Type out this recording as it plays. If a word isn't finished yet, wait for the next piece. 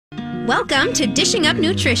Welcome to Dishing Up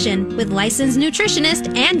Nutrition with licensed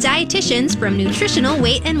nutritionists and dietitians from Nutritional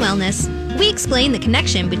Weight and Wellness. We explain the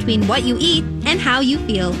connection between what you eat and how you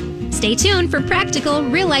feel. Stay tuned for practical,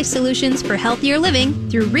 real-life solutions for healthier living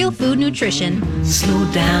through real food nutrition.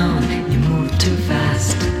 Slow down, you move too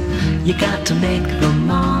fast. You got to make the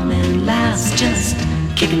morning last. Just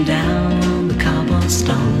kicking down on the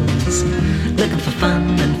cobblestones, looking for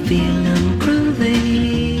fun and feeling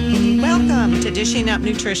groovy. Welcome to Dishing Up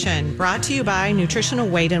Nutrition, brought to you by Nutritional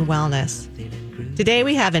Weight and Wellness. Today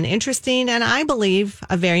we have an interesting and I believe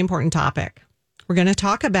a very important topic. We're going to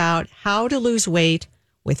talk about how to lose weight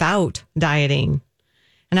without dieting.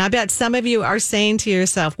 And I bet some of you are saying to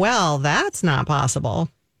yourself, well, that's not possible.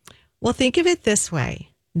 Well, think of it this way.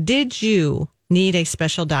 Did you need a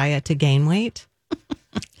special diet to gain weight?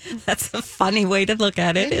 That's a funny way to look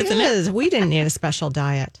at it, isn't it? We didn't need a special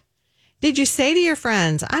diet. Did you say to your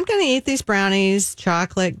friends, I'm going to eat these brownies,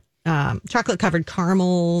 chocolate covered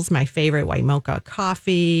caramels, my favorite white mocha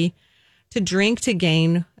coffee, I'm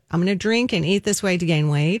going to drink and eat this way to gain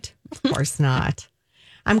weight? Of course not.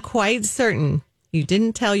 I'm quite certain you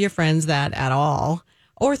didn't tell your friends that at all,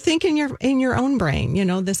 or think in your own brain,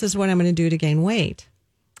 this is what I'm going to do to gain weight.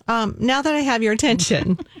 Now that I have your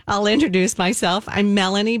attention, I'll introduce myself. I'm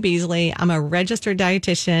Melanie Beasley. I'm a registered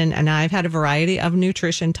dietitian, and I've had a variety of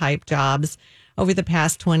nutrition type jobs over the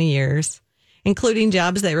past 20 years, including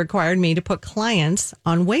jobs that required me to put clients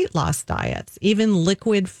on weight loss diets, even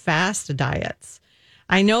liquid fast diets.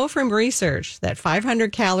 I know from research that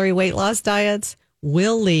 500-calorie weight loss diets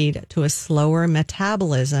will lead to a slower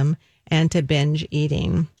metabolism and to binge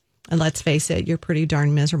eating. And let's face it, you're pretty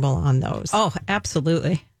darn miserable on those. Oh,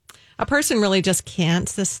 absolutely. A person really just can't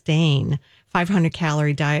sustain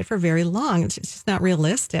 500-calorie diet for very long. It's just not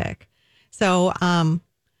realistic. So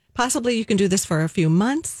possibly you can do this for a few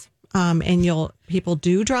months and people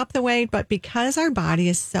do drop the weight. But because our body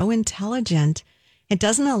is so intelligent, it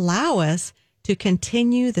doesn't allow us to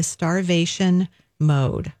continue the starvation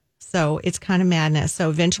mode. So it's kind of madness. So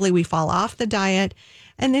eventually we fall off the diet,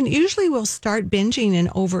 and then usually we'll start binging and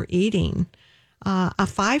overeating. A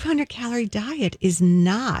 500-calorie diet is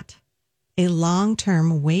not a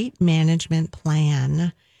long-term weight management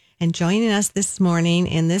plan. And joining us this morning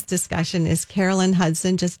in this discussion is Carolyn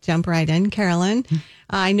Hudson. Just jump right in, Carolyn.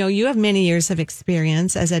 I know you have many years of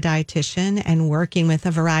experience as a dietitian and working with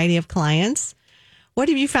a variety of clients. What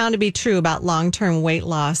have you found to be true about long-term weight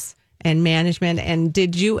loss and management? And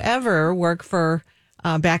did you ever work for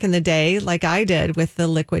back in the day like I did with the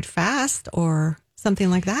liquid fast or something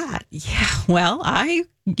like that? Yeah, well, I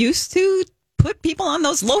used to put people on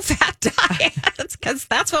those low-fat diets because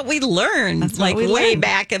that's what we learned way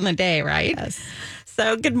back in the day, right? Yes.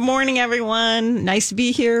 So good morning, everyone. Nice to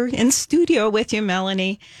be here in studio with you,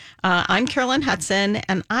 Melanie. I'm Carolyn Hudson,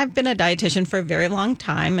 and I've been a dietitian for a very long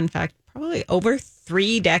time. In fact, probably over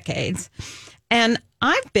 3 decades. And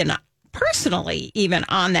I've been personally even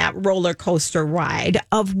on that roller coaster ride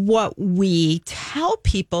of what we tell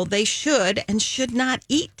people they should and should not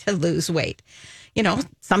eat to lose weight.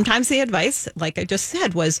 Sometimes the advice, like I just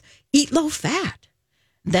said, was eat low fat.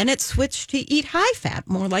 Then it switched to eat high fat,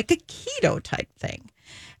 more like a keto type thing.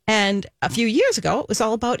 And a few years ago, it was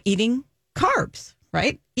all about eating carbs,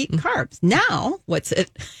 right? Eat carbs. Now,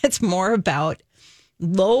 it's more about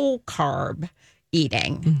low carb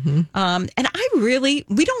eating. And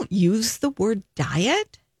we don't use the word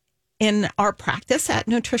diet in our practice at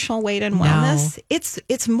Nutritional Weight and Wellness. No.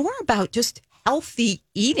 It's more about just healthy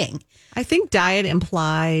eating. I think diet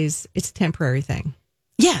implies it's a temporary thing.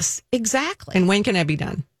 Yes, exactly. And when can it be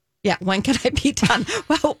done? Yeah, when can I be done?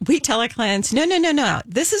 Well, we tell our clients, no.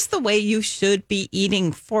 This is the way you should be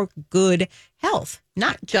eating for good health,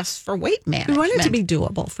 not just for weight management. We want it to be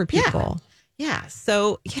doable for people. Yeah.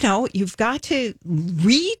 So, you've got to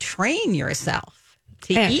retrain yourself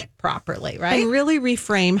to eat properly, right? And really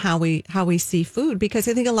reframe how we see food, because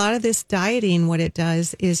I think a lot of this dieting, what it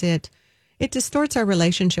does is it distorts our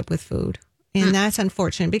relationship with food. And that's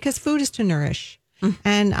unfortunate because food is to nourish.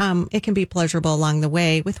 And it can be pleasurable along the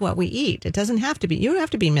way with what we eat. It doesn't have to be. You don't have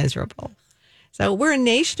to be miserable. So we're a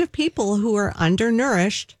nation of people who are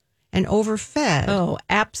undernourished and overfed. Oh,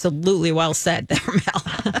 absolutely well said there,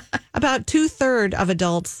 Mel. About 2/3 of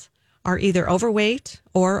adults are either overweight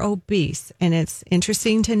or obese. And it's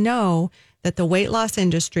interesting to know that the weight loss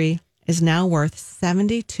industry is now worth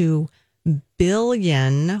 $72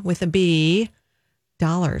 billion with a B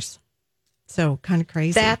dollars. So kind of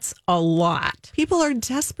crazy. That's a lot. People are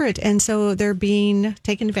desperate, and so they're being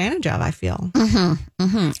taken advantage of, I feel.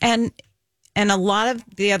 And a lot of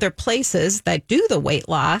the other places that do the weight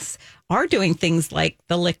loss are doing things like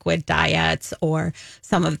the liquid diets, or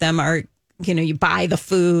some of them are, you buy the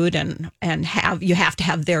food and you have to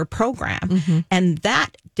have their program. And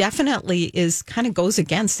that definitely kind of goes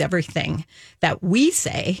against everything that we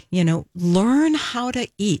say, learn how to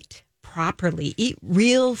eat properly, eat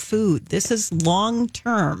real food. This is long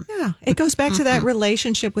term. Yeah. It goes back to that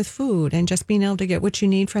relationship with food and just being able to get what you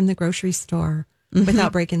need from the grocery store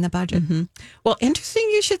without breaking the budget. Well, interesting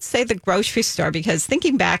you should say the grocery store, because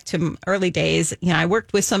thinking back to early days, I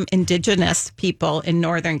worked with some Indigenous people in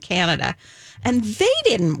Northern Canada, and they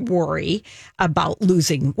didn't worry about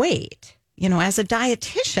losing weight. As a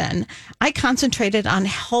dietitian, I concentrated on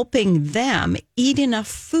helping them eat enough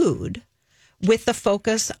food with the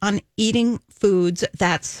focus on eating foods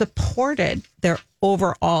that supported their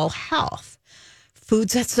overall health.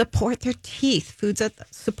 Foods that support their teeth, foods that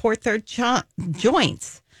support their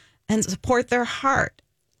joints, and support their heart,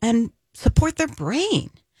 and support their brain.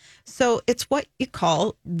 So it's what you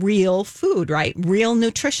call real food, right? Real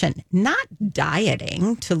nutrition, not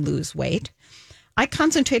dieting to lose weight. I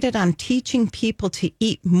concentrated on teaching people to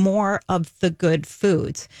eat more of the good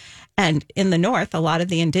foods. And in the North, a lot of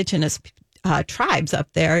the Indigenous tribes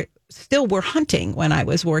up there still were hunting when I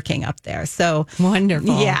was working up there. So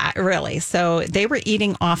wonderful. Yeah, really. So they were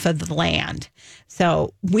eating off of the land.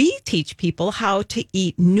 So we teach people how to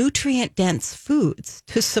eat nutrient dense foods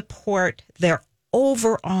to support their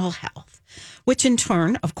overall health, which in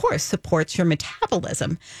turn, of course, supports your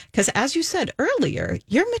metabolism. Because as you said earlier,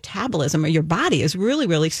 your metabolism or your body is really,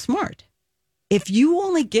 really smart. If you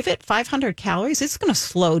only give it 500 calories, it's going to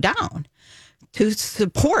slow down to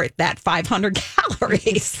support that 500 calories.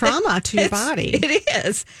 It's trauma to your body. It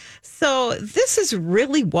is. So this is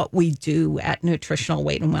really what we do at Nutritional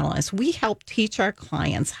Weight and Wellness. We help teach our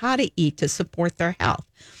clients how to eat to support their health.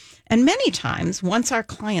 And many times, once our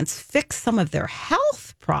clients fix some of their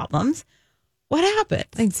health problems, what happens?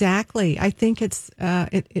 Exactly. I think it's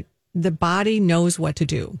the body knows what to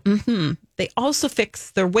do. They also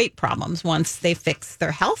fix their weight problems once they fix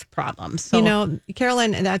their health problems. So,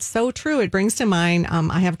 Carolyn, that's so true. It brings to mind,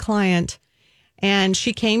 I have a client, and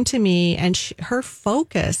she came to me, and her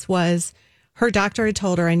focus was, her doctor had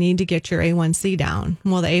told her, I need to get your A1C down.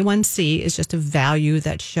 Well, the A1C is just a value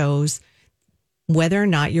that shows whether or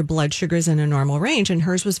not your blood sugar is in a normal range. And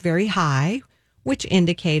hers was very high, which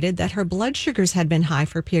indicated that her blood sugars had been high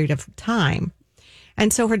for a period of time.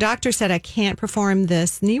 And so her doctor said, I can't perform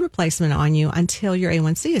this knee replacement on you until your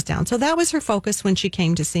A1C is down. So that was her focus when she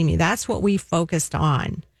came to see me. That's what we focused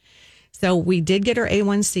on. So we did get her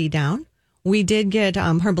A1C down. We did get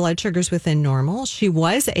her blood sugars within normal. She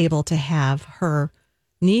was able to have her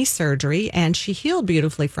knee surgery, and she healed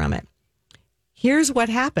beautifully from it. Here's what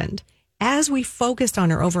happened. As we focused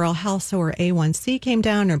on her overall health, so her A1C came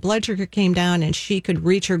down, her blood sugar came down, and she could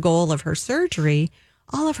reach her goal of her surgery,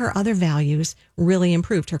 all of her other values really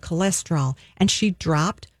improved, her cholesterol, and she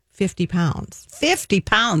dropped 50 pounds. 50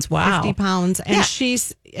 pounds, wow. 50 pounds, and she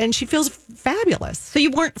feels fabulous. So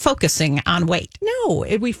you weren't focusing on weight? No,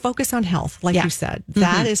 we focus on health, like you said.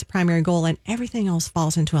 That is the primary goal, and everything else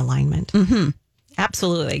falls into alignment.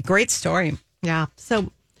 Absolutely. Great story. Yeah.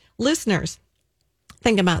 So listeners,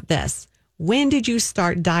 think about this. When did you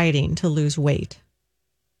start dieting to lose weight?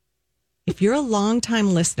 If you're a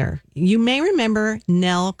longtime listener, you may remember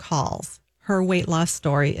Nell Calls. Her weight loss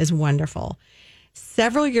story is wonderful.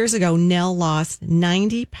 Several years ago, Nell lost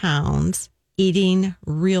 90 pounds eating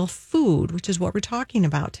real food, which is what we're talking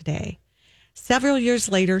about today. Several years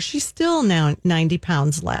later, she's still now 90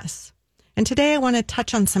 pounds less. And today I want to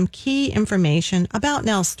touch on some key information about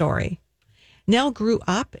Nell's story. Nell grew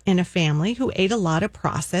up in a family who ate a lot of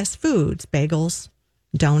processed foods, bagels,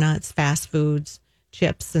 donuts, fast foods,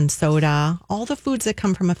 chips and soda, all the foods that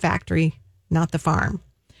come from a factory, not the farm.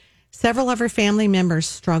 Several of her family members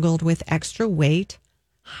struggled with extra weight,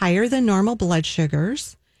 higher than normal blood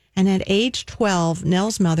sugars, and at age 12,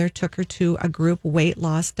 Nell's mother took her to a group weight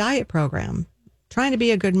loss diet program, trying to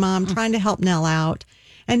be a good mom, trying to help Nell out.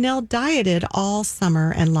 And Nell dieted all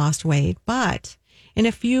summer and lost weight, but in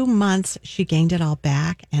a few months, she gained it all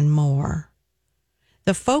back and more.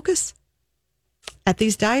 The focus at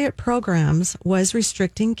these diet programs was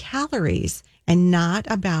restricting calories and not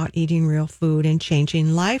about eating real food and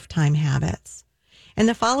changing lifetime habits. In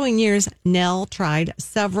the following years, Nell tried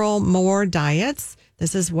several more diets.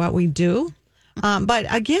 This is what we do. But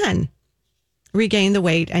again, regained the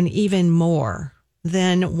weight and even more.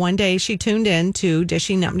 Then one day she tuned in to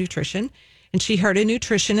Dishing Up Nutrition, and she heard a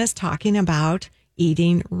nutritionist talking about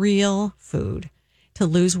eating real food to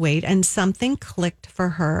lose weight, and something clicked for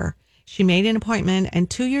her. She made an appointment, and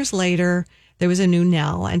 2 years later, there was a new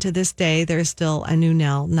Nell. And to this day, there's still a new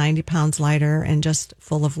Nell, 90 pounds lighter and just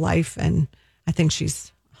full of life. And I think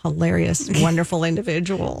she's hilarious, wonderful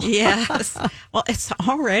individual. Yes. Well, it's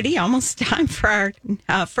already almost time for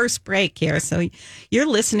our first break here. So you're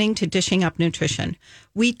listening to Dishing Up Nutrition.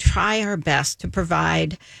 We try our best to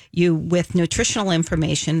provide you with nutritional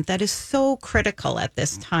information that is so critical at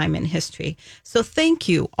this time in history. So thank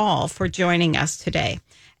you all for joining us today.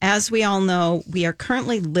 As we all know, we are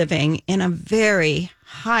currently living in a very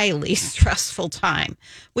highly stressful time,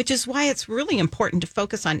 which is why it's really important to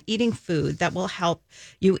focus on eating food that will help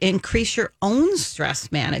you increase your own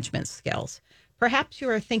stress management skills. Perhaps you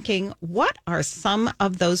are thinking, what are some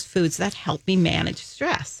of those foods that help me manage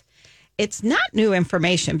stress? It's not new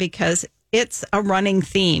information because it's a running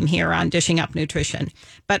theme here on Dishing Up Nutrition,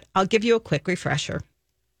 but I'll give you a quick refresher.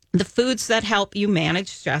 The foods that help you manage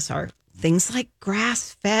stress are things like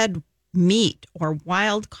grass-fed meat or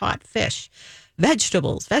wild-caught fish,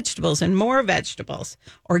 vegetables, and more vegetables,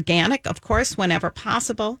 organic, of course, whenever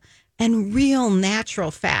possible, and real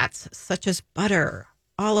natural fats such as butter,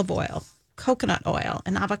 olive oil, coconut oil,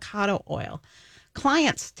 and avocado oil.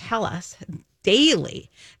 Clients tell us daily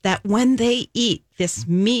that when they eat this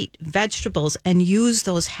meat, vegetables, and use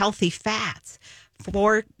those healthy fats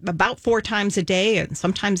for about 4 times a day and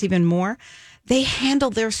sometimes even more, they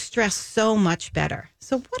handle their stress so much better.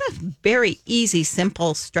 So what a very easy,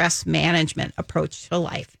 simple stress management approach to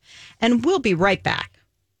life. And we'll be right back.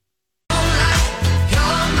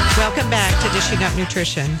 Welcome back to Dishing Up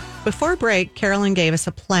Nutrition. Before break, Carolyn gave us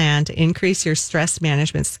a plan to increase your stress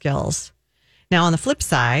management skills. Now, on the flip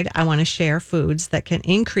side, I want to share foods that can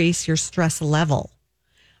increase your stress level.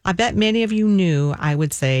 I bet many of you knew I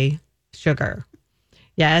would say sugar.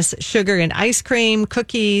 Yes, sugar in ice cream,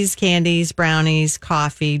 cookies, candies, brownies,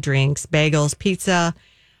 coffee, drinks, bagels, pizza,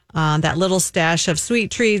 that little stash of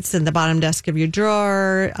sweet treats in the bottom desk of your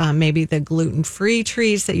drawer, maybe the gluten-free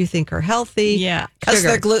treats that you think are healthy. Yeah, because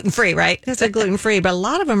they're gluten-free, right? Because they're gluten-free, but a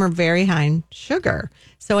lot of them are very high in sugar.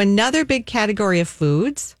 So another big category of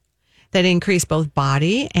foods that increase both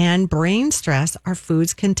body and brain stress are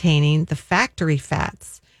foods containing the factory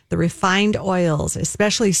fats, the refined oils,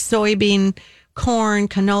 especially soybean, corn,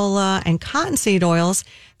 canola, and cottonseed oils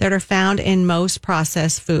that are found in most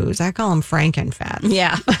processed foods. I call them frankenfats.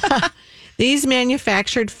 Yeah. These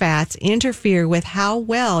manufactured fats interfere with how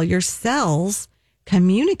well your cells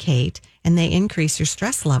communicate, and they increase your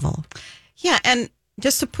stress level. Yeah, and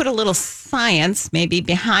just to put a little science maybe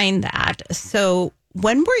behind that. So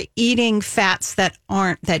when we're eating fats that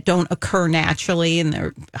don't occur naturally and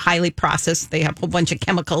they're highly processed, they have a whole bunch of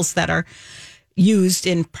chemicals that are used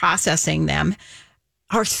in processing them.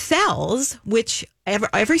 Our cells, which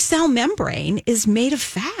every cell membrane is made of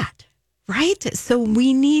fat, right? So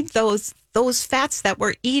we need those fats that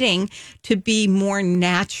we're eating to be more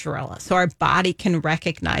natural, so our body can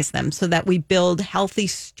recognize them, so that we build healthy,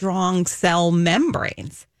 strong cell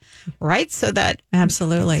membranes, right?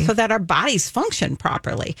 Absolutely, so that our bodies function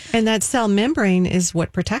properly. And that cell membrane is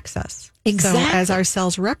what protects us. Exactly. So as our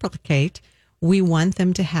cells replicate, we want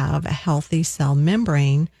them to have a healthy cell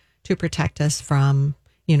membrane to protect us from,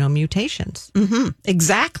 mutations. Mm-hmm.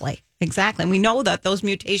 Exactly. And we know that those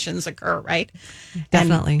mutations occur, right?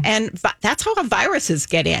 Definitely. But that's how viruses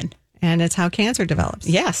get in. And it's how cancer develops.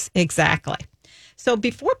 Yes, exactly. So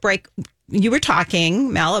before break, you were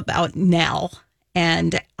talking, Mel, about Nell.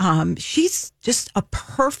 And she's just a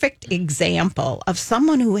perfect example of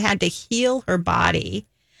someone who had to heal her body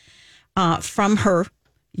from her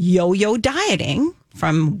yo-yo dieting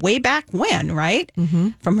from way back when, right?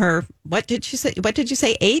 Mm-hmm. From her, what did you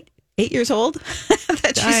say? 8 years old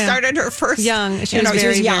that she started her first young. She was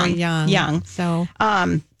very young. Young. So,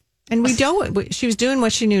 and she was doing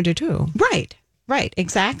what she knew to do. Right,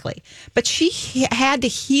 exactly. But she had to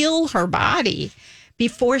heal her body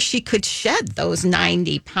before she could shed those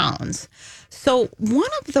 90 pounds. So one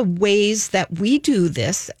of the ways that we do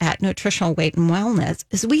this at Nutritional Weight and Wellness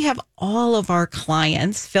is we have all of our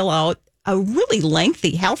clients fill out a really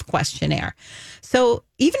lengthy health questionnaire. So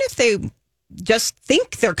even if they just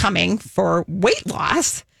think they're coming for weight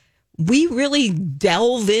loss, we really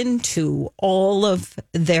delve into all of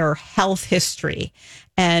their health history,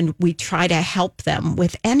 and we try to help them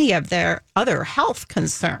with any of their other health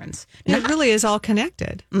concerns. It really is all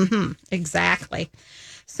connected. Mm-hmm, exactly.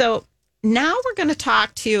 So now we're going to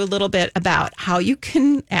talk to you a little bit about how you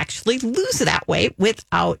can actually lose that weight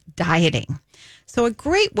without dieting. So a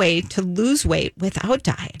great way to lose weight without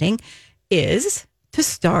dieting is to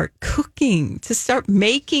start cooking, to start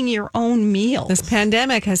making your own meals. This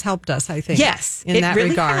pandemic has helped us, I think. Yes, in that really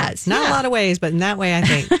regard. has. Not a lot of ways, but in that way, I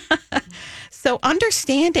think. So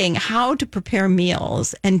understanding how to prepare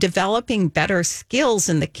meals and developing better skills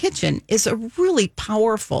in the kitchen is a really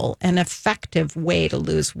powerful and effective way to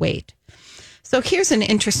lose weight. So here's an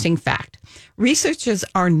interesting fact. Researchers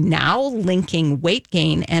are now linking weight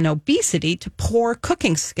gain and obesity to poor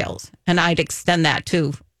cooking skills. And I'd extend that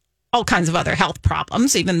to all kinds of other health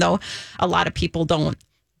problems, even though a lot of people don't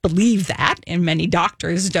believe that. And many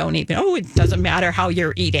doctors don't even, it doesn't matter how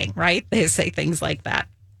you're eating, right? They say things like that.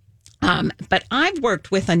 But I've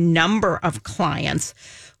worked with a number of clients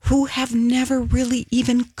who have never really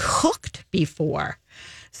even cooked before.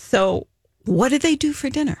 So what do they do for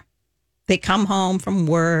dinner? They come home from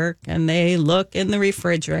work and they look in the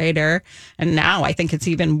refrigerator. And now I think it's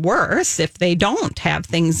even worse if they don't have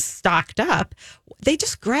things stocked up. They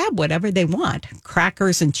just grab whatever they want,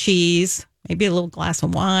 crackers and cheese, maybe a little glass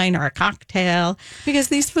of wine or a cocktail. Because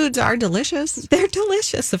these foods are delicious. They're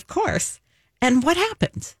delicious, of course. And what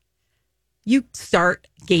happens? You start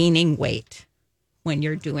gaining weight when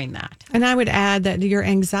you're doing that. And I would add that your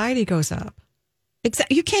anxiety goes up.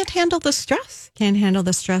 Exactly. You can't handle the stress. Can't handle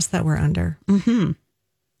the stress that we're under. Mm-hmm.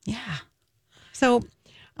 Yeah. So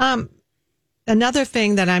another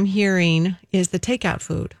thing that I'm hearing is the takeout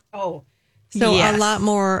food. Oh, so yes. a lot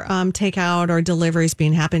more takeout or deliveries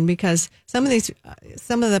being happened because some of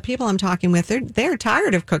the people I'm talking with, they're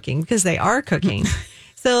tired of cooking because they are cooking.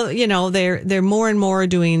 So, they're more and more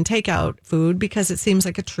doing takeout food because it seems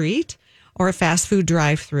like a treat or a fast food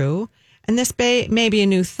drive-through. And this may be a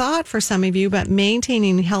new thought for some of you, but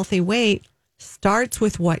maintaining healthy weight starts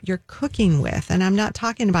with what you're cooking with. And I'm not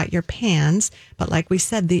talking about your pans, but like we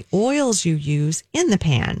said, the oils you use in the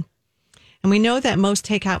pan. And we know that most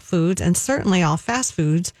takeout foods, and certainly all fast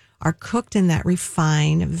foods, are cooked in that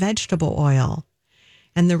refined vegetable oil.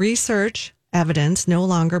 And the research evidence no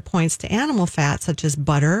longer points to animal fat such as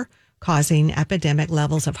butter causing epidemic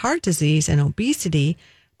levels of heart disease and obesity,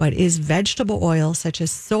 but is vegetable oil such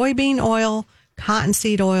as soybean oil,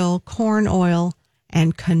 cottonseed oil, corn oil,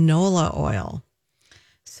 and canola oil.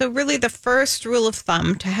 So really the first rule of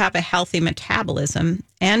thumb to have a healthy metabolism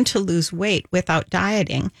and to lose weight without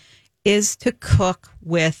dieting is to cook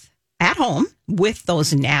at home with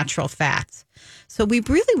those natural fats. So we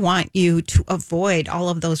really want you to avoid all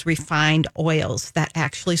of those refined oils that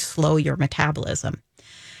actually slow your metabolism.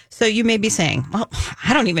 So you may be saying, well,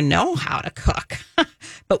 I don't even know how to cook,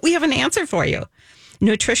 but we have an answer for you.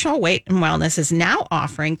 Nutritional Weight and Wellness is now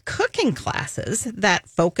offering cooking classes that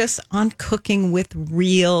focus on cooking with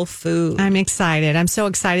real food. I'm excited. I'm so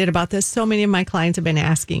excited about this. So many of my clients have been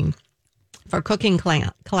asking for cooking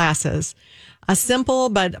classes. A simple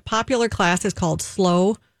but popular class is called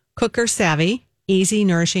Slow Cooker Savvy, Easy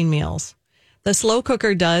Nourishing Meals. The slow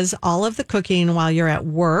cooker does all of the cooking while you're at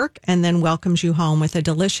work and then welcomes you home with a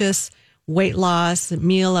delicious weight loss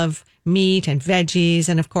meal of meat and veggies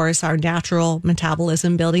and, of course, our natural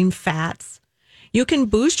metabolism building fats. You can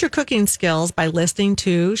boost your cooking skills by listening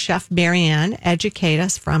to Chef Marianne educate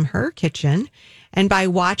us from her kitchen and by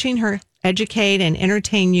watching her educate and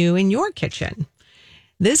entertain you in your kitchen.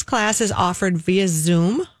 This class is offered via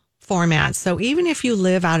Zoom format, so even if you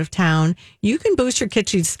live out of town, you can boost your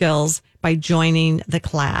kitchen skills by joining the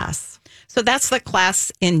class. So that's the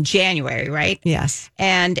class in January, right? Yes.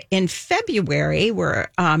 And in February, where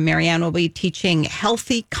Marianne will be teaching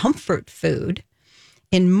healthy comfort food.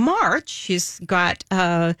 In March, she's got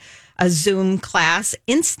a Zoom class,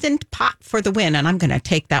 Instant Pot for the Win. And I'm going to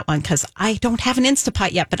take that one because I don't have an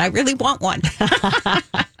Instapot yet, but I really want one.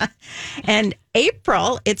 And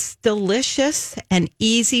April, it's delicious and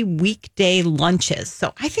easy weekday lunches.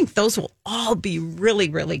 So I think those will all be really,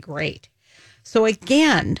 really great. So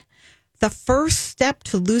again, the first step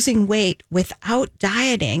to losing weight without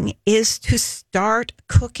dieting is to start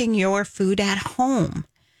cooking your food at home,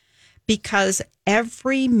 because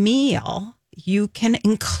every meal you can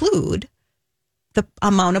include the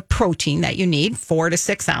amount of protein that you need, 4 to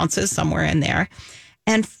 6 ounces, somewhere in there.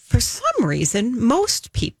 And for some reason,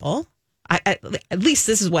 most people, at least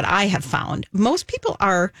this is what I have found, most people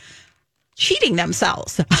are cheating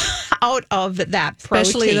themselves out of that protein.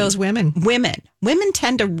 Especially those women. Women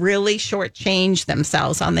tend to really shortchange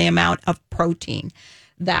themselves on the amount of protein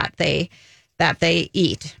that they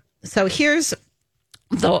eat. So here's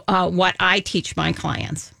what I teach my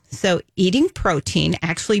clients. So eating protein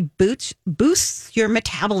actually boosts your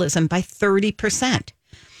metabolism by 30%.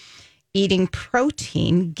 Eating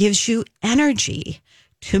protein gives you energy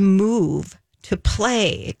to move, to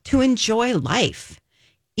play, to enjoy life.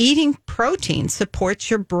 Eating protein supports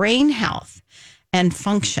your brain health and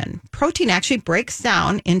function. Protein actually breaks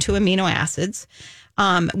down into amino acids,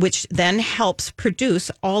 which then helps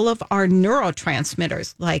produce all of our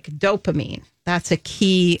neurotransmitters like dopamine. That's a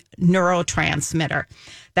key neurotransmitter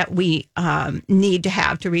that we need to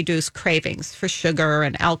have to reduce cravings for sugar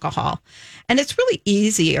and alcohol. And it's really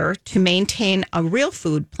easier to maintain a real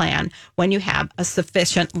food plan when you have a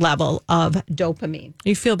sufficient level of dopamine.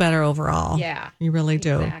 You feel better overall. Yeah. You really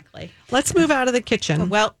do. Exactly. Let's move out of the kitchen.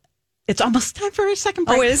 Well, it's almost time for a second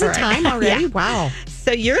break. Oh, is it time already? Yeah. Wow.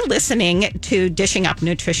 So you're listening to Dishing Up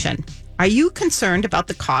Nutrition. Are you concerned about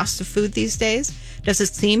the cost of food these days? Does it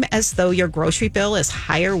seem as though your grocery bill is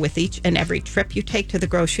higher with each and every trip you take to the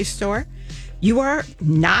grocery store? You are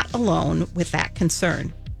not alone with that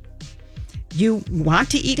concern. You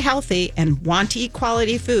want to eat healthy and want to eat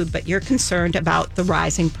quality food, but you're concerned about the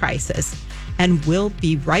rising prices. And we'll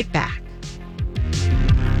be right back.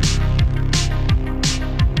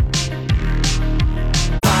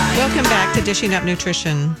 Welcome back to Dishing Up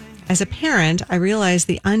Nutrition. As a parent, I realize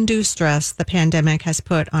the undue stress the pandemic has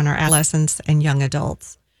put on our adolescents and young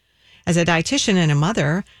adults. As a dietitian and a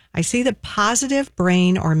mother, I see the positive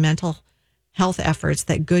brain or mental health efforts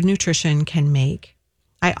that good nutrition can make.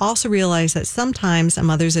 I also realize that sometimes a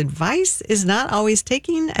mother's advice is not always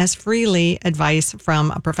taking as freely advice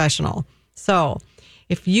from a professional. So,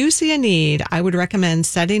 if you see a need, I would recommend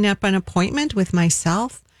setting up an appointment with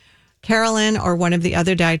myself, Carolyn, or one of the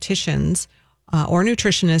other dietitians or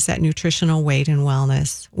nutritionists at Nutritional Weight and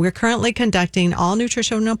Wellness. We're currently conducting all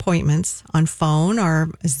nutrition appointments on phone or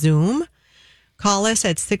Zoom. Call us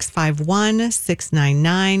at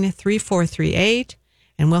 651-699-3438,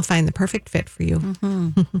 and we'll find the perfect fit for you.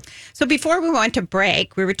 Mm-hmm. So before we went to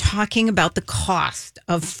break, we were talking about the cost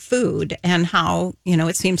of food and how,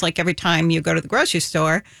 it seems like every time you go to the grocery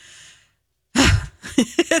store,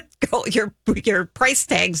 your price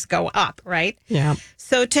tags go up, right? Yeah.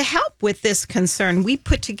 So to help with this concern, we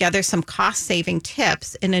put together some cost-saving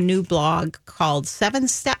tips in a new blog called 7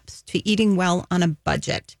 Steps to Eating Well on a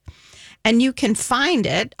Budget. And you can find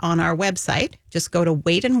it on our website. Just go to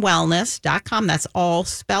weightandwellness.com. That's all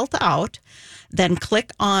spelled out. Then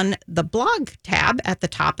click on the blog tab at the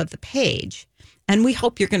top of the page. And we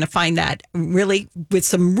hope you're going to find that really with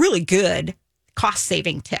some really good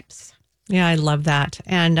cost-saving tips. Yeah, I love that.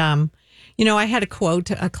 And, I had a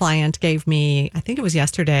quote a client gave me, I think it was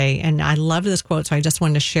yesterday, and I loved this quote, so I just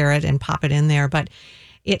wanted to share it and pop it in there. But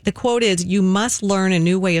the quote is, you must learn a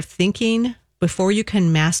new way of thinking before you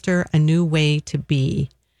can master a new way to be.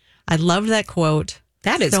 I love that quote.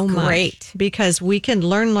 That is so great. Much because we can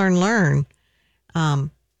learn.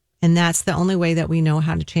 And that's the only way that we know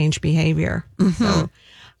how to change behavior. Mm-hmm. So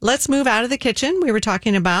let's move out of the kitchen we were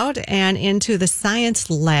talking about and into the science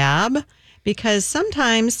lab, because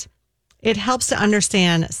sometimes it helps to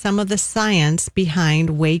understand some of the science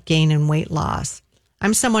behind weight gain and weight loss.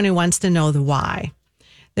 I'm someone who wants to know the why.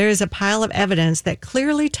 There is a pile of evidence that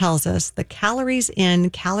clearly tells us the calories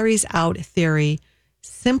in, calories out theory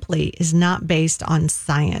simply is not based on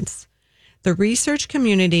science. The research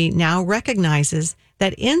community now recognizes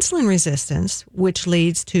that insulin resistance, which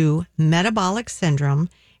leads to metabolic syndrome,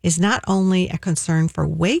 is not only a concern for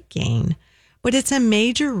weight gain, but it's a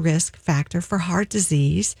major risk factor for heart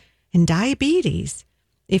disease and diabetes.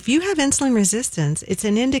 If you have insulin resistance, it's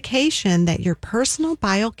an indication that your personal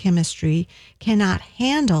biochemistry cannot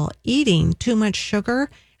handle eating too much sugar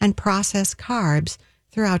and processed carbs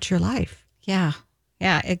throughout your life. Yeah,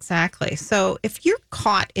 exactly. So if you're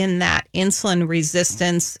caught in that insulin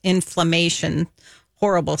resistance, inflammation,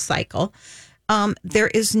 horrible cycle, there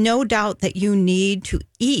is no doubt that you need to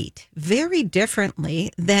eat very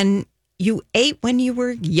differently than you ate when you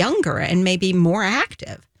were younger and maybe more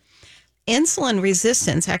active. Insulin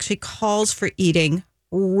resistance actually calls for eating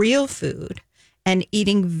real food and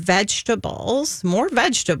eating vegetables, more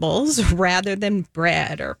vegetables, rather than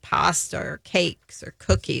bread or pasta or cakes or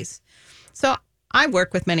cookies. So I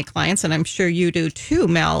work with many clients, and I'm sure you do too,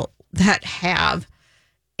 Mel, that have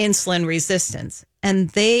insulin resistance.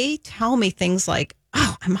 And they tell me things like,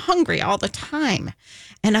 oh, I'm hungry all the time.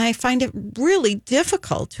 And I find it really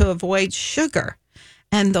difficult to avoid sugar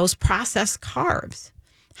and those processed carbs.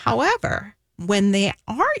 However, when they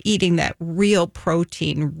are eating that real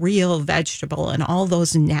protein, real vegetable, and all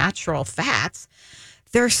those natural fats,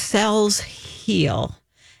 their cells heal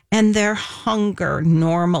and their hunger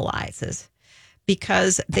normalizes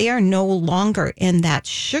because they are no longer in that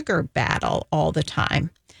sugar battle all the time.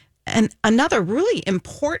 And another really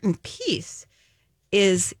important piece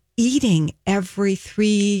is eating every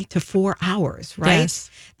 3 to 4 hours, right? Yes.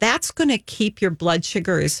 That's going to keep your blood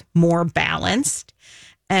sugars more balanced.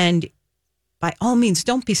 And by all means,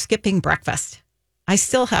 don't be skipping breakfast. I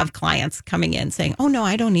still have clients coming in saying, oh, no,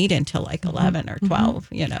 I don't eat until like 11 or 12,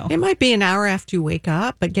 It might be an hour after you wake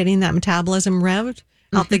up, but getting that metabolism revved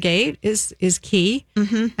out the gate is key.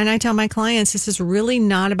 And I tell my clients, this is really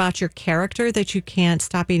not about your character that you can't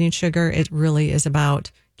stop eating sugar. It really is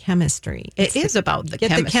about chemistry. It is about the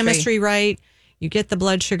chemistry. Get the chemistry right. You get the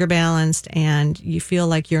blood sugar balanced, and you feel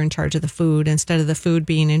like you're in charge of the food instead of the food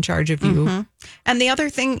being in charge of you. And the other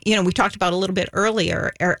thing, we talked about a little bit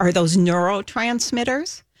earlier, are those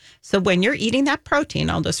neurotransmitters. So when you're eating that protein,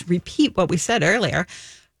 I'll just repeat what we said earlier.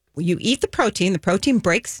 You eat the protein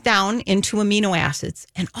breaks down into amino acids,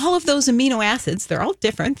 and all of those amino acids, they're all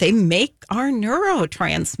different. They make our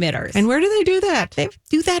neurotransmitters. And where do they do that? They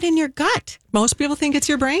do that in your gut. Most people think it's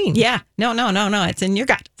your brain. Yeah. No. It's in your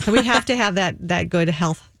gut. So we have to have that good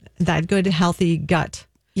healthy gut.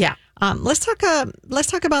 Yeah. Let's talk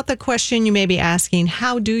about the question you may be asking.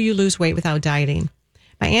 How do you lose weight without dieting?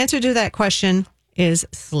 My answer to that question is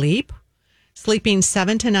sleep. Sleeping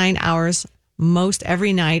 7 to 9 hours most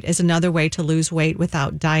every night is another way to lose weight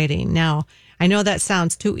without dieting. Now, I know that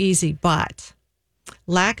sounds too easy, but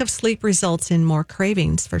lack of sleep results in more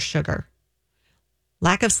cravings for sugar.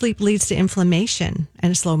 Lack of sleep leads to inflammation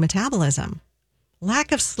and a slow metabolism.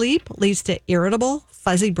 Lack of sleep leads to irritable,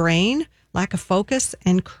 fuzzy brain, lack of focus,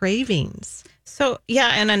 and cravings. So,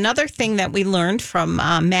 yeah, and another thing that we learned from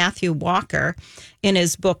Matthew Walker in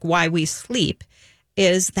his book, Why We Sleep,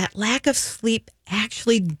 is that lack of sleep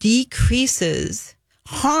actually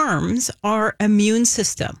harms our immune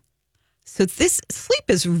system. So this sleep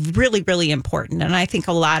is really, really important. And I think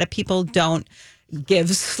a lot of people don't give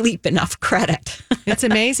sleep enough credit. It's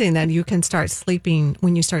amazing that you can start sleeping.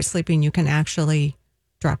 When you start sleeping, you can actually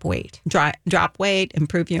drop weight. Drop weight,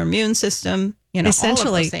 improve your immune system. Essentially,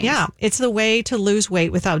 all of those things. Yeah. It's the way to lose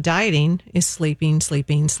weight without dieting is sleeping.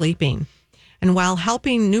 And while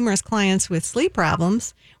helping numerous clients with sleep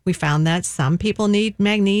problems, we found that some people need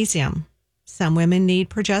magnesium. Some women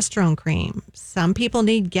need progesterone cream. Some people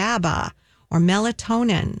need GABA or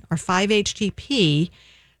melatonin or 5-HTP.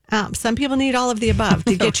 Some people need all of the above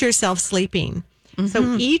to get yourself sleeping.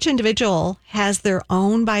 So each individual has their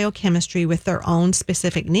own biochemistry with their own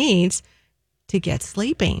specific needs to get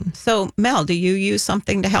sleeping. So, Mel, do you use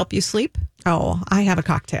something to help you sleep? Oh, I have a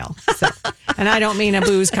cocktail. So, and I don't mean a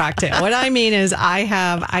booze cocktail. What I mean is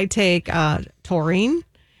I take taurine,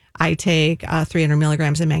 I take 300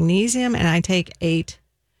 milligrams of magnesium, and I take 8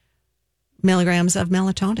 milligrams of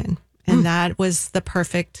melatonin. And that was the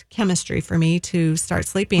perfect chemistry for me to start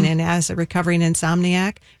sleeping. And as a recovering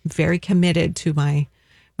insomniac, I'm very committed to my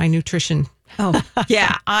nutrition. Oh,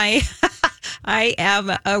 yeah. I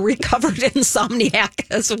am a recovered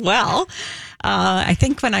insomniac as well. I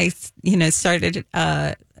think when I, started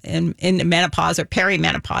in menopause or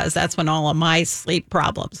perimenopause, that's when all of my sleep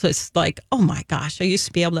problems was like, oh my gosh, I used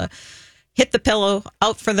to be able to hit the pillow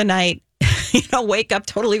out for the night, wake up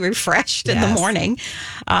totally refreshed in the morning.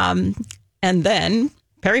 And then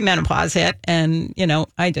perimenopause hit and,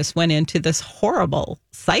 I just went into this horrible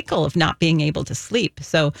cycle of not being able to sleep.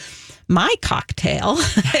 So my cocktail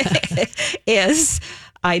is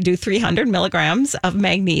I do 300 milligrams of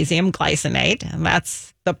magnesium glycinate, and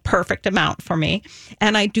that's the perfect amount for me.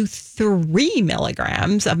 And I do 3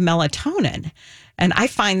 milligrams of melatonin. And I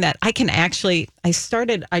find that I can actually,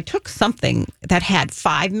 I took something that had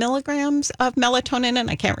 5 milligrams of melatonin, and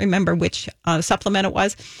I can't remember which supplement it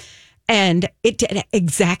was. And it did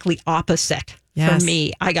exactly opposite for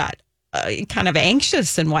me. I got kind of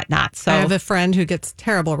anxious and whatnot. So I have a friend who gets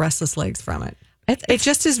terrible restless legs from it. It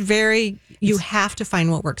just is you have to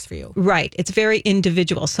find what works for you. Right. It's very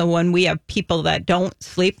individual. So when we have people that don't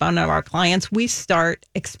sleep, one of our clients, we start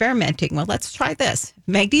experimenting. Well, let's try this.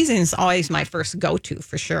 Magnesium is always my first go-to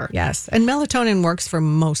for sure. Yes. And melatonin works for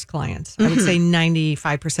most clients. I would say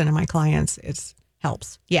 95% of my clients, it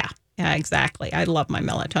helps. Yeah, exactly. I love my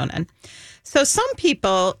melatonin. So some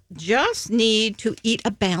people just need to eat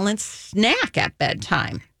a balanced snack at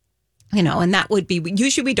bedtime. And that would be,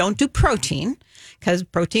 usually we don't do protein because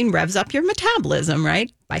protein revs up your metabolism,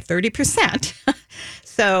 right? By 30%.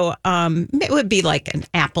 So it would be like an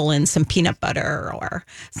apple and some peanut butter or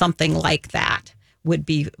something like that would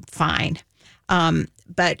be fine.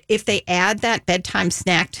 But if they add that bedtime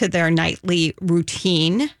snack to their nightly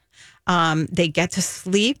routine, they get to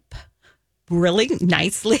sleep really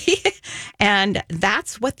nicely. And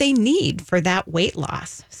that's what they need for that weight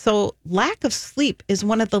loss. So lack of sleep is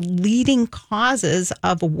one of the leading causes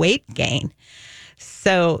of weight gain.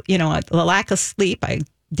 So, the lack of sleep, I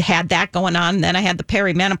had that going on. Then I had the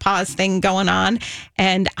perimenopause thing going on.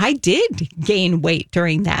 And I did gain weight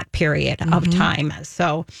during that period of time.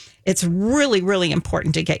 So it's really, really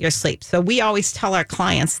important to get your sleep. So we always tell our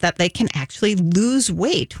clients that they can actually lose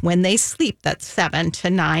weight when they sleep. That's 7 to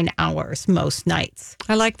 9 hours most nights.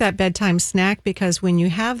 I like that bedtime snack because when you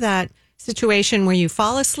have that situation where you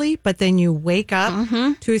fall asleep, but then you wake up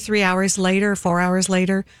 2 or 3 hours later, 4 hours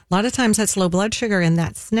later, a lot of times that's low blood sugar, and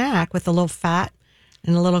that snack with a little fat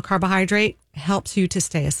and a little carbohydrate helps you to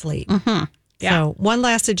stay asleep. So one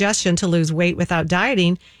last suggestion to lose weight without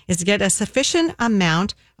dieting is to get a sufficient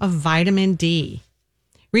amount of vitamin D.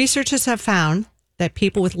 Researchers have found that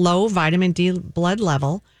people with low vitamin D blood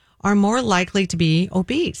level are more likely to be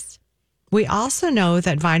obese. We also know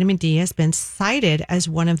that vitamin D has been cited as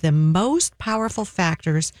one of the most powerful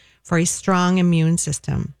factors for a strong immune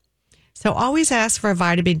system. So always ask for a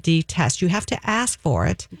vitamin D test. You have to ask for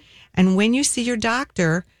it. And when you see your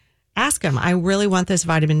doctor, ask them, I really want this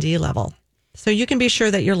vitamin D level. So you can be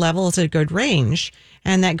sure that your level is a good range.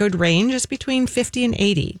 And that good range is between 50 and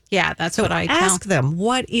 80. Yeah, that's So what I ask them,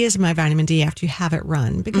 what is my vitamin D after you have it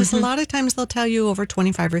run? Because a lot of times they'll tell you over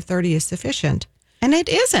 25 or 30 is sufficient. And it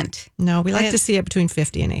isn't. No, we like to see it between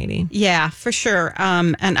 50 and 80. Yeah, for sure.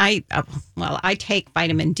 And I take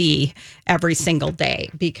vitamin D every single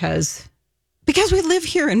day because we live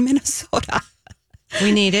here in Minnesota.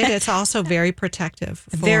 We need it. It's also very protective.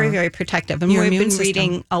 Very, very protective. And your we've immune been system.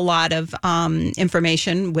 reading a lot of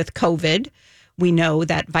information with COVID. We know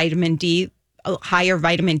that vitamin D, higher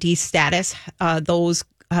vitamin D status, those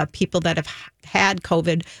people that have had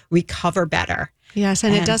COVID recover better. Yes,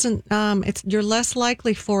 and it doesn't, you're less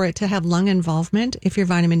likely for it to have lung involvement if your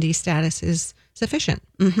vitamin D status is sufficient.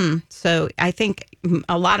 So I think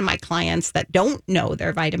a lot of my clients that don't know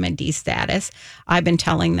their vitamin D status, I've been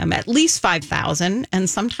telling them at least 5,000. And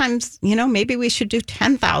sometimes, maybe we should do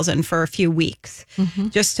 10,000 for a few weeks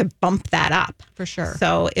just to bump that up. For sure.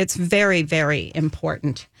 So it's very, very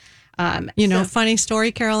important. Funny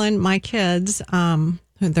story, Carolyn, my kids,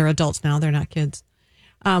 they're adults now, they're not kids,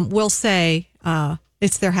 will say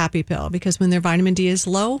it's their happy pill because when their vitamin D is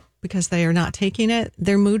low, because they are not taking it,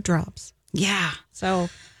 their mood drops. Yeah. So,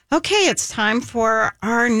 okay, it's time for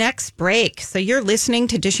our next break. So you're listening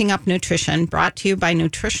to Dishing Up Nutrition, brought to you by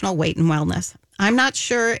Nutritional Weight and Wellness. I'm not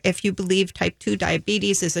sure if you believe type 2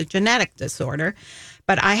 diabetes is a genetic disorder,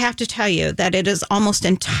 but I have to tell you that it is almost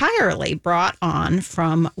entirely brought on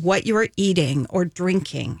from what you are eating or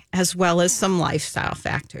drinking, as well as some lifestyle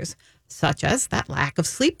factors, such as that lack of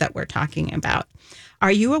sleep that we're talking about.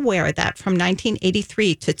 Are you aware that from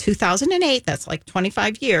 1983 to 2008, that's like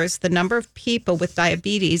 25 years, the number of people with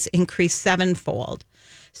diabetes increased 7-fold?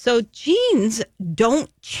 So genes don't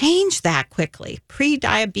change that quickly.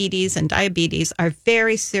 Pre-diabetes and diabetes are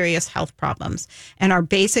very serious health problems and are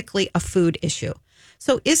basically a food issue.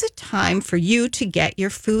 So is it time for you to get your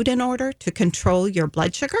food in order to control your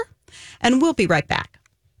blood sugar? And we'll be right back.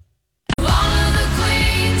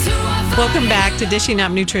 Welcome back to Dishing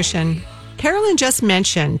Up Nutrition. Carolyn just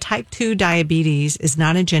mentioned type 2 diabetes is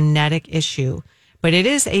not a genetic issue, but it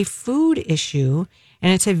is a food issue,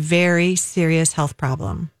 and it's a very serious health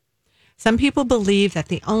problem. Some people believe that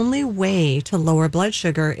the only way to lower blood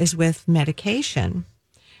sugar is with medication.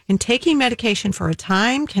 And taking medication for a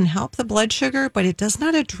time can help the blood sugar, but it does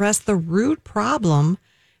not address the root problem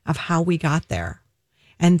of how we got there.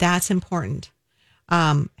 And that's important.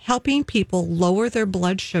 Helping people lower their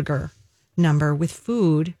blood sugar number with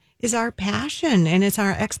food is our passion and it's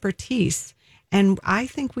our expertise. And I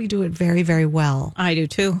think we do it very, very well. I do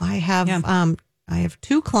too. I have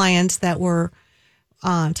 2 clients that were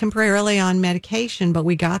temporarily on medication, but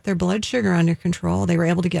we got their blood sugar under control. They were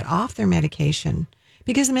able to get off their medication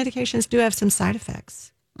because the medications do have some side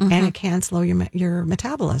effects and it can slow your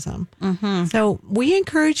metabolism. So we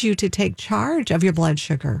encourage you to take charge of your blood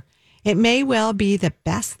sugar. It may well be the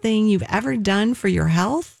best thing you've ever done for your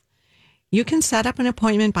health. You can set up an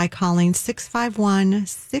appointment by calling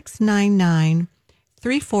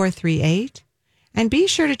 651-699-3438 and be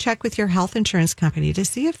sure to check with your health insurance company to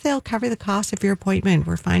see if they'll cover the cost of your appointment.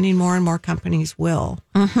 We're finding more and more companies will.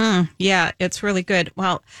 Yeah, it's really good.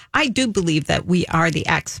 Well, I do believe that we are the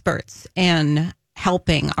experts in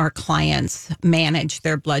helping our clients manage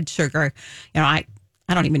their blood sugar. I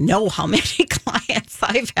don't even know how many clients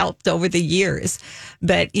I've helped over the years.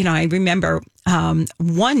 But, I remember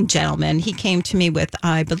one gentleman, he came to me with,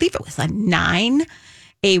 I believe it was a 9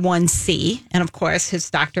 A1C. And of course,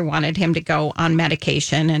 his doctor wanted him to go on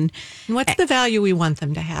medication. And what's the value we want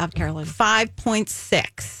them to have, Carolyn?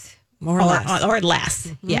 5.6. Or less. Or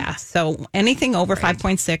less. Yeah. So anything over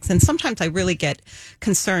 5.6. And sometimes I really get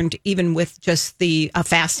concerned even with just the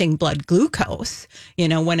fasting blood glucose,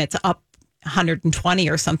 when it's up 120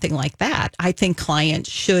 or something like that. I think clients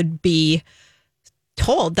should be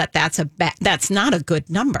told that that's not a good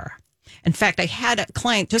number. In fact, I had a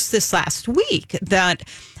client just this last week that,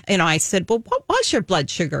 I said, well, what was your blood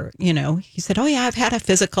sugar? He said, oh yeah, I've had a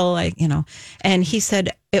physical, and he said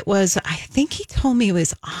I think he told me it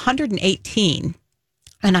was 118.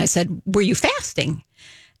 And I said, were you fasting?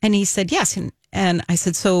 And he said, yes. And I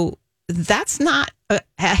said, so that's not a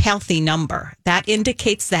healthy number. That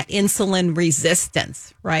indicates that insulin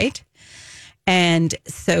resistance, right? And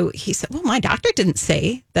so he said, well, my doctor didn't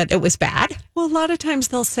say that it was bad. Well, a lot of times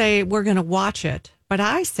they'll say, we're going to watch it. But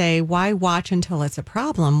I say, why watch until it's a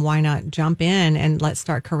problem? Why not jump in and let's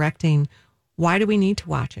start correcting? Why do we need to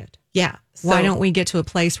watch it? Yeah. Why don't we get to a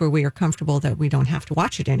place where we are comfortable that we don't have to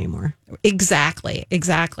watch it anymore? Exactly.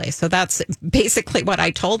 So that's basically what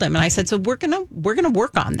I told him. And I said, so we're going to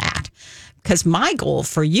work on that. Because my goal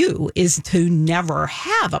for you is to never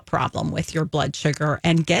have a problem with your blood sugar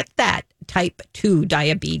and get that type 2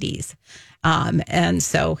 diabetes. And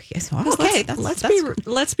so he said, okay,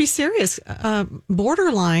 let's be serious.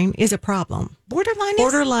 Borderline is a problem.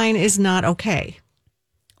 Borderline is not okay.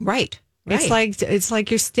 Right. It's like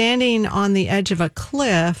you're standing on the edge of a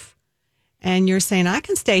cliff and you're saying, I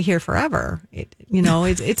can stay here forever.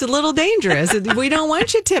 It's a little dangerous. We don't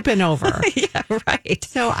want you tipping over. Yeah, right.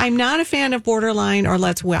 So I'm not a fan of borderline, or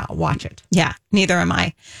let's watch it. Yeah, neither am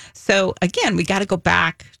I. So again, we got to go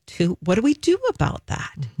back to what do we do about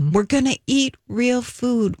that? Mm-hmm. We're going to eat real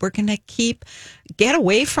food. We're going to get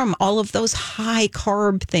away from all of those high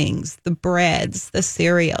carb things, the breads, the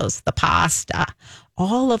cereals, the pasta.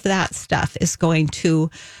 All of that stuff is going to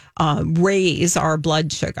raise our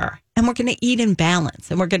blood sugar. And we're going to eat in balance,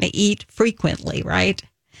 and we're going to eat frequently, right?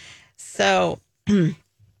 So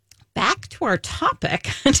back to our topic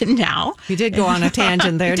now. You did go on a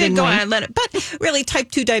tangent there, didn't we? But really, type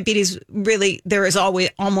 2 diabetes, really, there is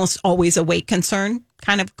almost always a weight concern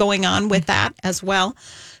kind of going on with that as well.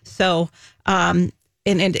 So, and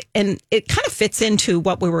it kind of fits into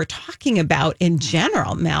what we were talking about in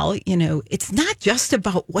general, Mel. It's not just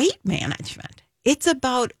about weight management. It's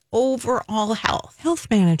about overall health. Health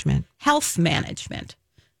management.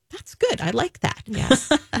 That's good. I like that.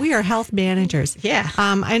 Yes. We are health managers. Yeah.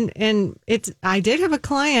 I did have a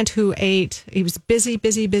client who he was busy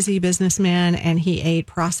businessman, and he ate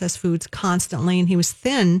processed foods constantly, and he was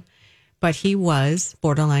thin, but he was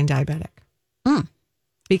borderline diabetic.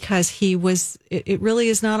 Because it really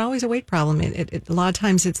is not always a weight problem. A lot of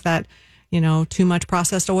times it's that, too much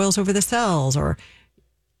processed oils over the cells or,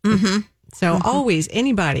 So always,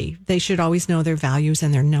 anybody, they should always know their values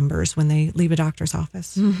and their numbers when they leave a doctor's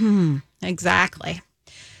office. Mm-hmm. Exactly.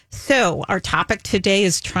 So our topic today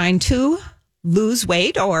is trying to lose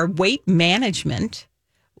weight or weight management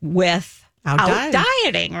without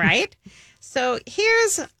dieting, right? So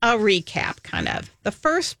here's a recap, kind of. The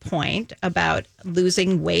first point about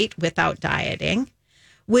losing weight without dieting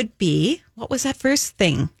would be, what was that first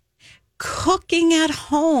thing? Cooking at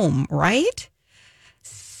home, right?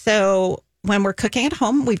 So when we're cooking at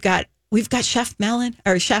home, we've got Chef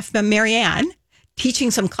Marianne teaching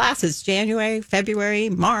some classes, January, February,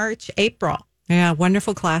 March, April. Yeah,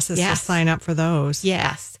 wonderful classes. Yes. To sign up for those.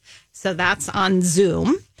 Yes. So that's on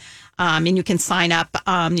Zoom. And you can sign up.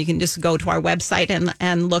 You can just go to our website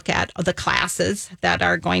and look at the classes that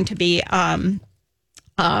are going to be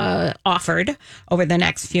offered over the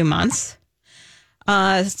next few months.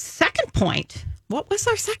 Second point. What was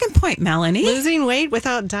our second point, Melanie? Losing weight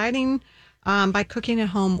without dieting by cooking at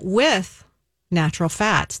home with natural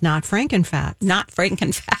fats, not frankenfats. Not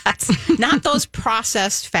frankenfats, not those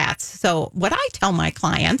processed fats. So what I tell my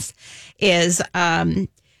clients is anything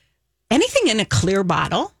in a clear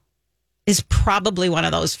bottle is probably one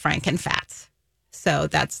of those frankenfats. So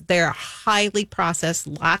they're highly processed,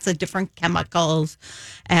 lots of different chemicals.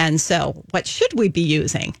 And so what should we be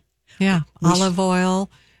using? Yeah, olive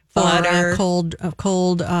oil. Butter,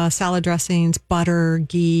 cold salad dressings, butter,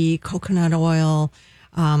 ghee, coconut oil.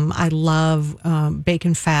 I love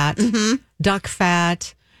bacon fat, duck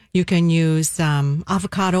fat. You can use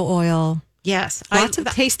avocado oil. Yes. Lots of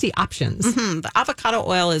tasty options. Mm-hmm. The avocado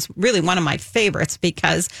oil is really one of my favorites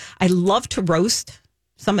because I love to roast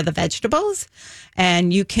some of the vegetables,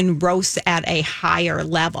 and you can roast at a higher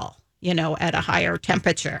level, at a higher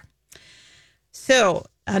temperature. So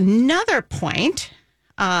another point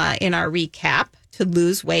in our recap to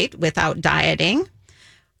lose weight without dieting,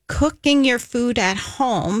 cooking your food at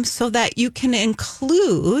home so that you can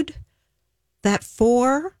include that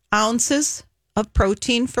 4 ounces of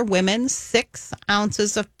protein for women, 6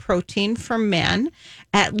 ounces of protein for men,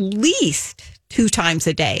 at least 2 times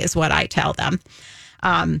a day is what I tell them.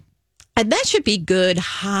 And that should be good,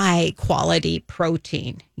 high quality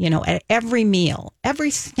protein. At every meal,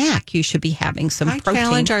 every snack, you should be having some protein. I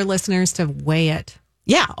challenge our listeners to weigh it.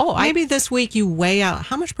 Yeah. Maybe this week you weigh out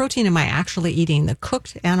how much protein am I actually eating, the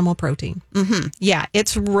cooked animal protein. Mm-hmm. Yeah,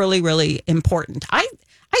 it's really, really important. I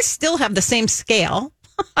still have the same scale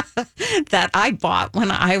that I bought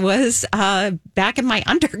when I was back in my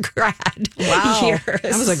undergrad years. That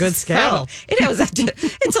was a good scale.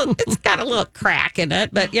 So it's got a little crack in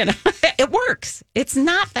it, but it works. It's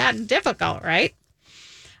not that difficult, right?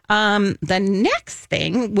 The next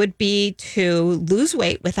thing would be to lose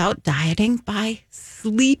weight without dieting by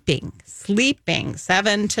sleeping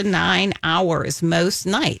 7 to 9 hours most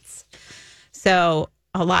nights. So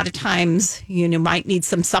a lot of times you might need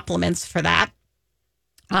some supplements for that.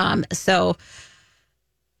 So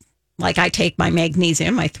like I take my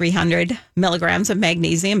magnesium, my 300 milligrams of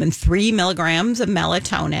magnesium and 3 milligrams of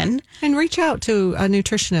melatonin. And reach out to a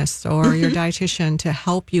nutritionist or your dietitian to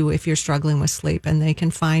help you if you're struggling with sleep, and they can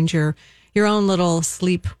find your own little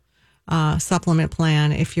sleep supplement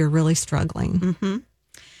plan if you're really struggling. Mm-hmm.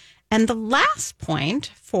 And the last point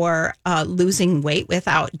for losing weight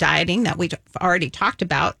without dieting that we've already talked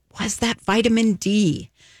about was that vitamin D.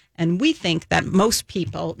 And we think that most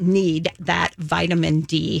people need that vitamin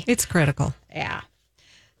D. It's critical. Yeah.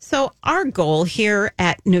 So our goal here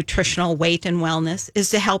at Nutritional Weight and Wellness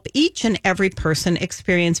is to help each and every person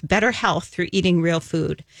experience better health through eating real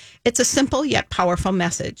food. It's a simple yet powerful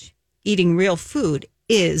message. Eating real food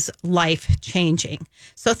is life-changing.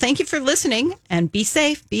 So thank you for listening, and be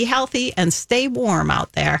safe, be healthy, and stay warm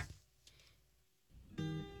out there.